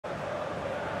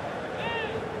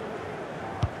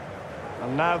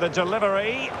And now the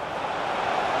delivery.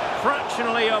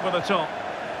 Fractionally over the top.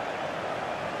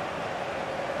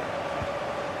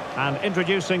 And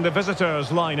introducing the visitors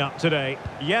lineup today.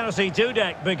 Jerzy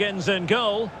Dudek begins in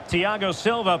goal. Thiago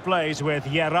Silva plays with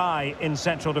Yerai in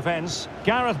central defence.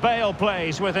 Gareth Bale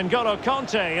plays with N'Golo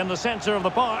Kanté in the centre of the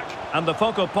park. And the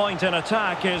focal point in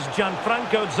attack is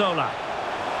Gianfranco Zola.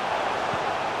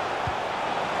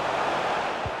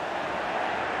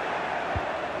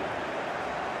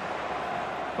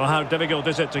 Well, how difficult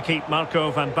is it to keep Marco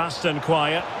van Basten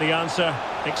quiet? The answer,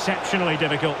 exceptionally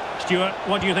difficult. Stuart,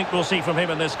 what do you think we'll see from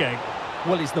him in this game?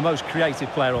 Well, he's the most creative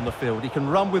player on the field. He can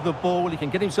run with the ball, he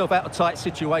can get himself out of tight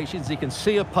situations, he can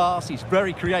see a pass, he's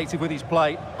very creative with his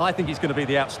play. I think he's going to be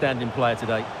the outstanding player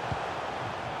today.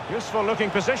 Useful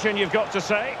looking position, you've got to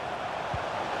say.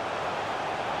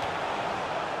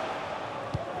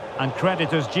 And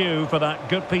credit is due for that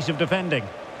good piece of defending.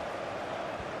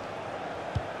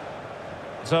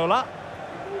 Zola.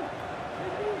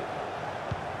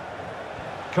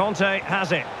 Kanté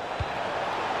has it.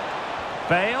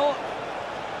 Bale.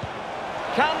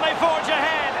 Can they forge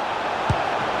ahead?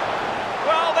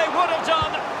 Well, they would have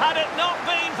done had it not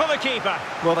been for the keeper.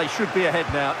 Well, they should be ahead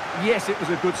now. Yes, it was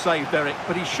a good save, Derek,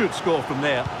 but he should score from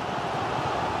there.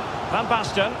 Van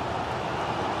Basten.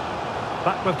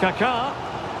 Back with Kaká.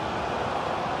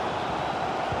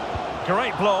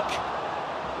 Great block.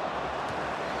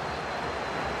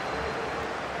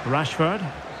 Rashford.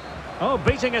 Oh,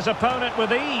 beating his opponent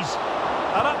with ease.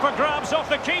 And up for grabs off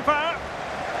the keeper.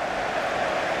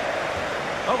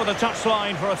 Over the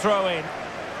touchline for a throw-in.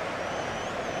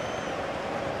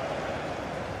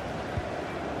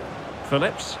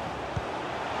 Phillips.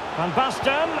 Van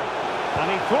Basten.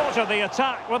 And he thwarted the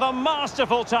attack with a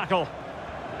masterful tackle.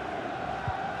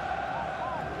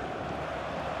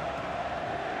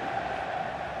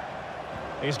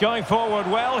 He's going forward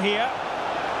well here.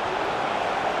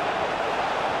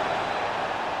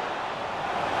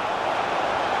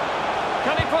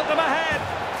 Can he put them ahead?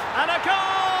 And a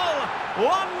goal!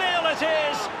 1-0 it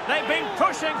is. They've been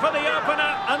pushing for the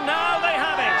opener, and now they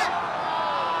have it.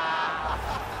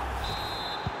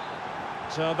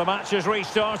 So the match has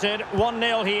restarted.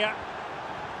 1-0 here.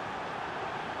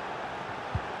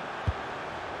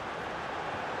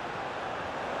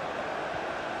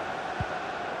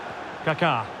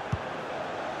 Kaká.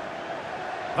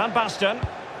 Van Basten.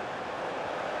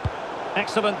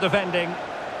 Excellent defending.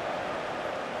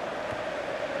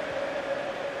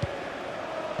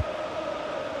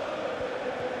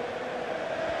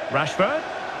 Rashford.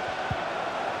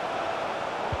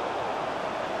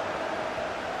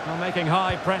 Well, making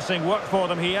high pressing work for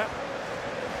them here.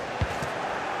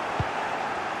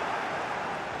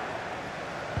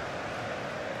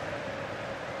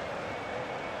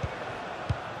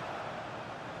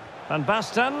 Van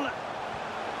Basten.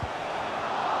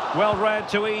 Well read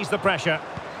to ease the pressure.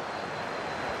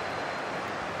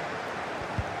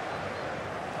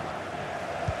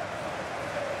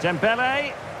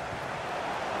 Dembele.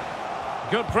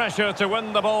 Good pressure to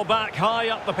win the ball back high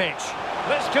up the pitch.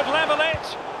 This could level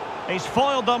it. He's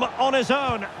foiled them on his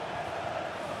own.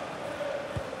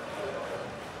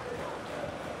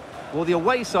 Well, the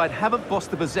away side haven't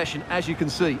bossed the possession, as you can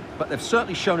see, but they've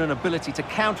certainly shown an ability to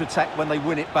counter-attack when they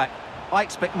win it back. I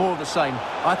expect more of the same.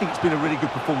 I think it's been a really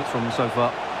good performance from them so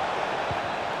far.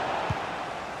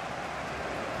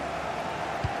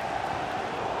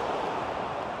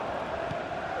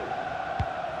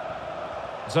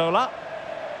 Zola.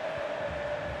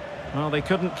 Well, they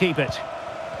couldn't keep it.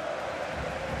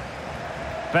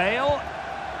 Bale.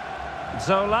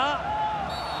 Zola.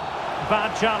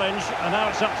 Bad challenge, and now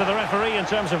it's up to the referee in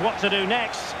terms of what to do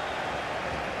next.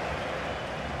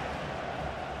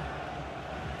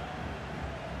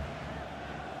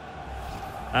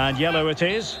 And yellow it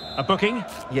is. A booking.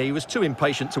 Yeah, he was too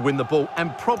impatient to win the ball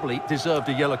and probably deserved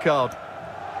a yellow card.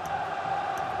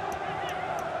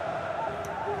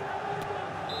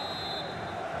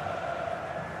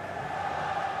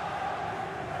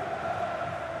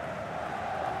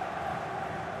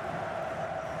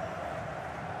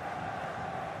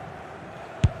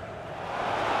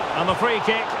 And the free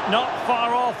kick, not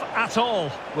far off at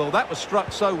all. Well, that was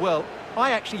struck so well.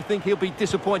 I actually think he'll be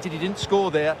disappointed he didn't score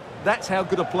there. That's how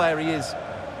good a player he is.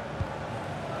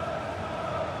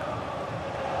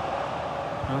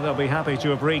 Well, they'll be happy to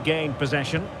have regained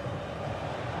possession.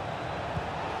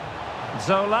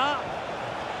 Zola.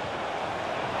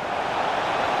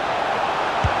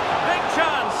 Big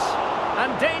chance.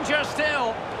 And danger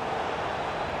still.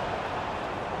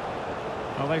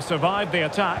 Well, they survived the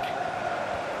attack.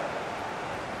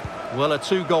 Well, a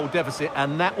 2-goal deficit,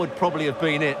 and that would probably have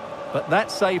been it. But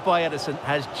that save by Edison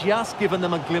has just given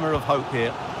them a glimmer of hope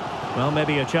here. Well,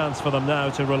 maybe a chance for them now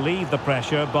to relieve the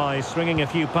pressure by stringing a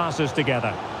few passes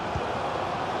together.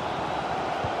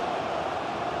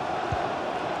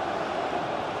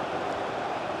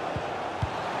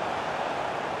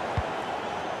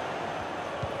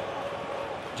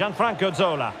 Gianfranco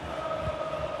Zola.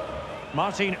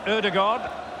 Martin Ødegaard.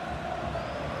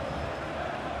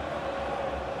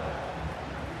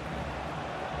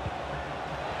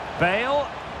 Bale.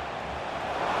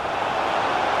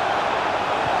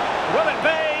 Will it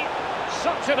be?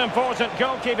 Such an important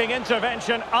goalkeeping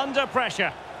intervention under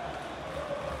pressure.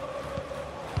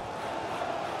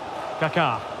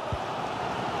 Kaká.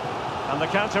 And the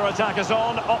counter-attack is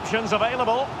on. Options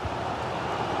available.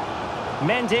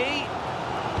 Mendy.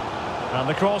 And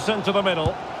the cross into the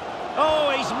middle.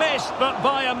 Oh, he's missed, but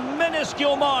by a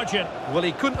minuscule margin. Well,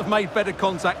 he couldn't have made better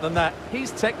contact than that.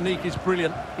 His technique is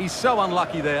brilliant. He's so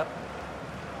unlucky there.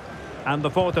 And the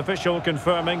fourth official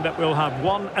confirming that we'll have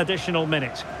one additional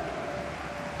minute.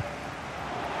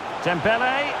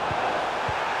 Dembele.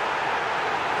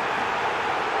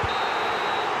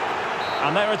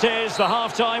 And there it is, the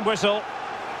half-time whistle.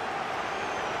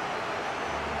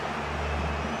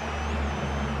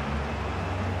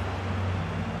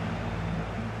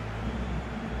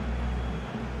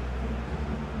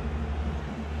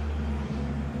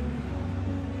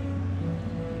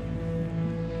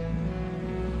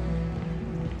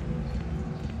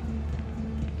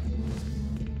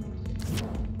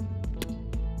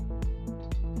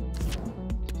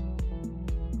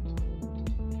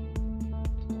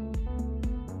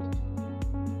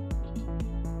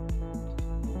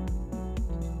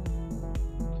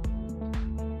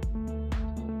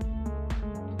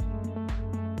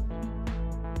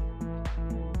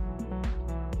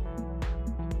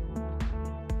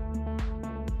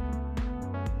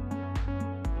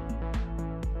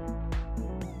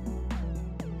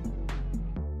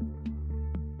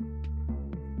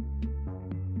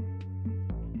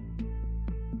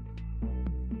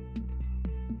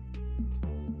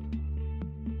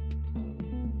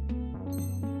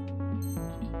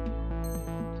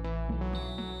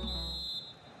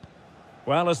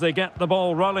 Well, as they get the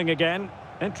ball rolling again,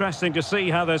 interesting to see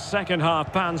how the second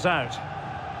half pans out.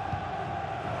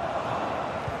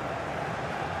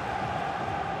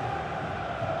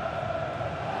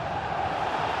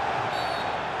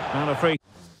 And a free.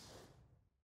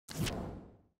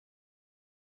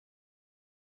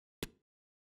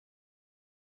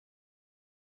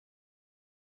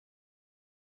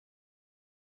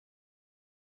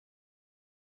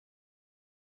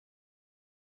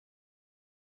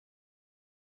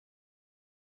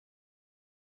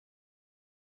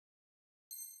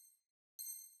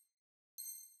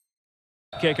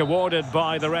 Kick awarded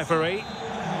by the referee.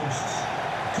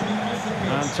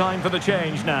 And time for the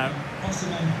change now.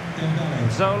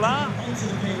 Zola.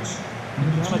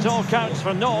 Well, it all counts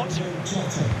for naught.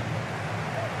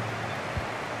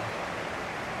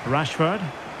 Rashford.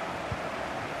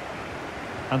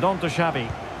 And on to Xavi.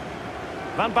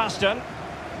 Van Basten.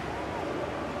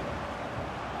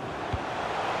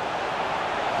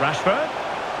 Rashford.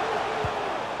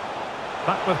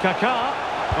 Back with Kaká.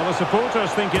 Well, the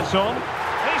supporters think it's on.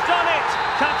 He's done it!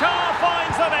 Kaká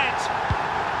finds the net!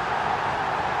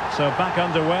 So back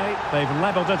underway. They've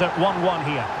levelled it at 1-1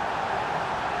 here.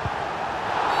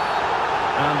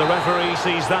 And the referee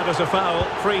sees that as a foul.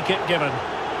 Free kick given.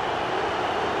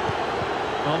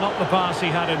 Well, not the pass he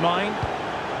had in mind.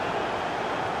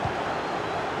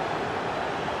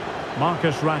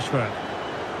 Marcus Rashford.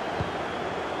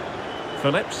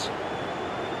 Phillips.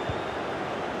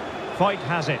 Foyt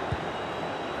has it.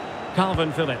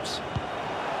 Calvin Phillips.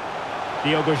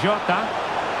 Diogo Jota.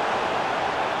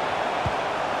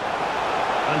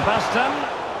 And Basten.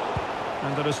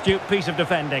 And an astute piece of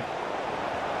defending.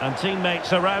 And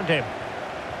teammates around him.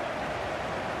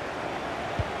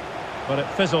 But it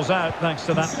fizzles out thanks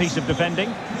to that piece of defending.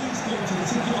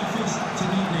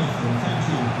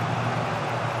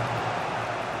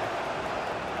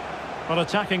 Well,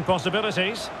 attacking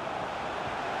possibilities.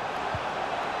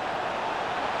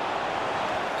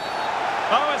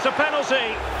 Oh, it's a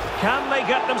penalty. Can they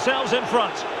get themselves in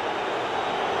front?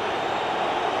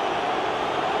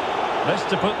 This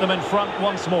to put them in front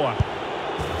once more.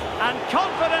 And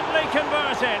confidently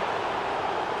converted.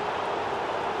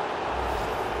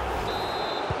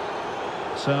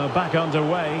 So back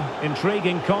underway.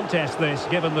 Intriguing contest this,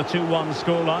 given the 2-1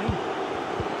 scoreline.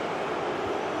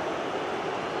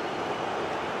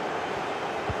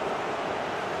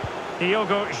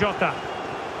 Diogo Jota.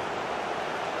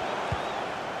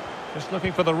 Just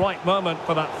looking for the right moment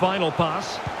for that final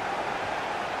pass.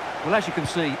 Well, as you can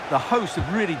see, the hosts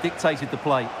have really dictated the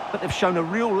play, but they've shown a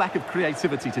real lack of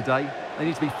creativity today. They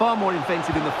need to be far more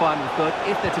inventive in the final third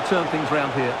if they're to turn things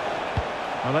round here.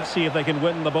 Well, let's see if they can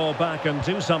win the ball back and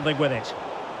do something with it.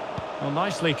 Well,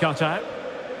 nicely cut out.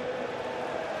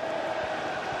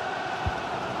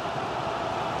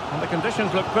 And the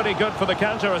conditions look pretty good for the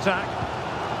counter-attack.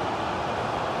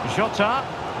 Jota.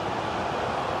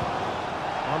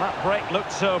 Well, that break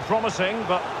looked so promising,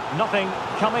 but nothing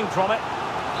coming from it.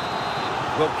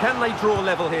 Well, can they draw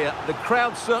level here? The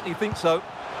crowd certainly think so.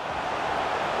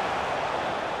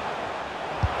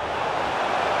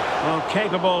 Well,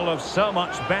 capable of so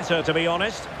much better, to be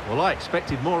honest. Well, I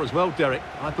expected more as well, Derek.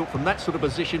 I thought from that sort of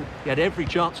position, he had every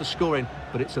chance of scoring,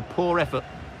 but it's a poor effort.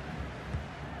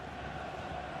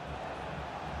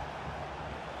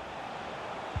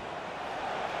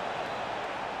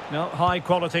 No,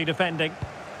 high-quality defending.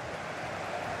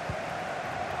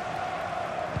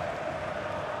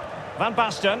 Van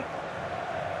Basten.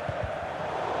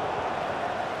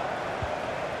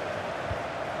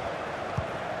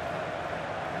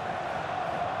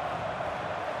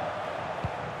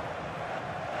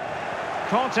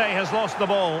 Conte has lost the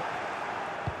ball.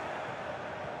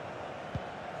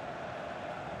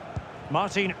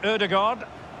 Martin Ødegaard.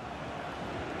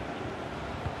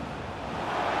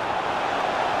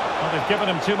 Well, they've given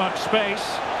him too much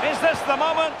space. Is this the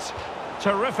moment?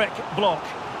 Terrific block.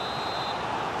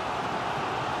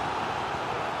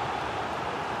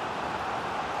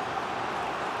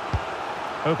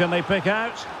 Who can they pick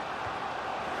out?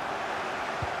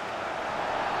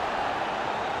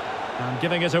 And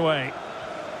giving it away.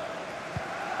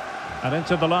 And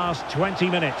into the last 20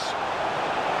 minutes.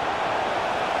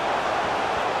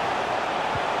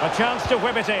 A chance to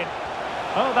whip it in.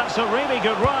 Oh, that's a really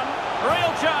good run.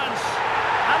 Real chance.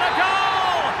 And a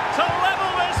goal to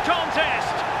level this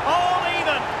contest. All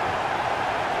even.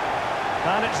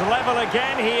 And it's level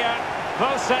again here.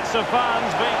 Both sets of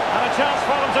fans being... And a chance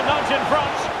for them to nudge in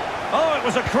front. Oh, it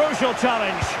was a crucial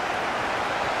challenge.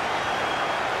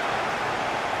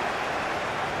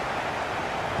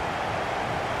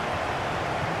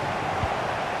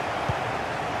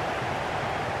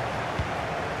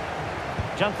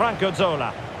 Gianfranco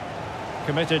Zola.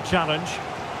 Committed challenge.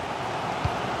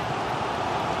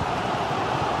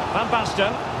 Van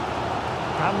Basten.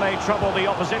 Can they trouble the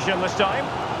opposition this time?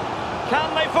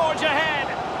 Can they forge ahead?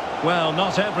 Well,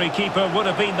 not every keeper would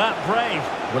have been that brave.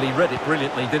 Well, he read it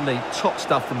brilliantly, didn't he? Top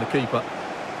stuff from the keeper.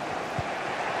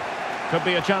 Could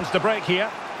be a chance to break here.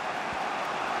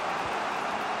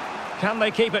 Can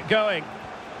they keep it going?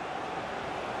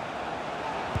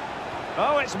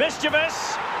 Oh, it's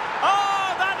mischievous.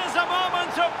 Oh, that is a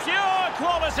moment of pure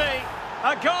quality.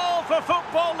 A goal for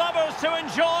football lovers to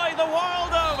enjoy the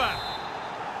world over.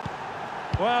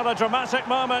 Well, a dramatic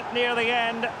moment near the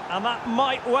end, and that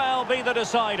might well be the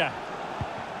decider.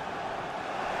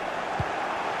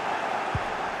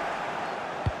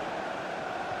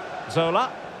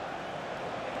 Zola.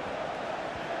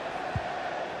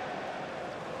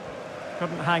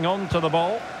 Couldn't hang on to the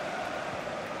ball.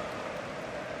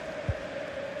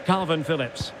 Calvin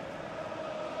Phillips.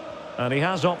 And he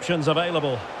has options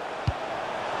available.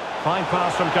 Fine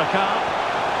pass from Kaká.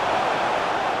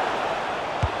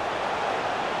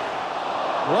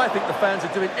 Well, I think the fans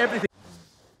are doing everything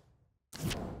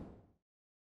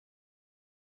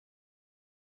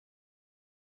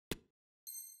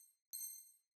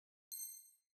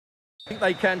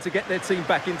they can to get their team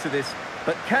back into this.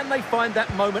 But can they find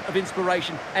that moment of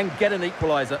inspiration and get an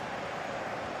equaliser?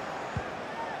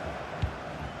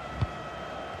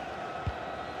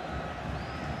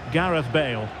 Gareth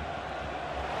Bale.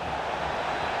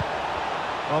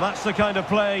 Well, that's the kind of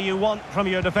play you want from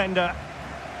your defender.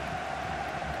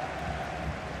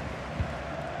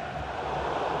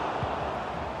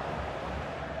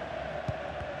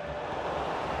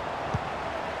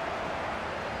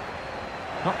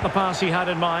 Not the pass he had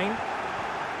in mind.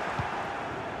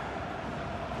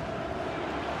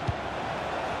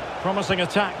 Promising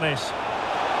attack, this.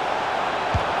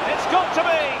 It's got to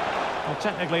be! Well,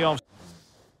 technically offside.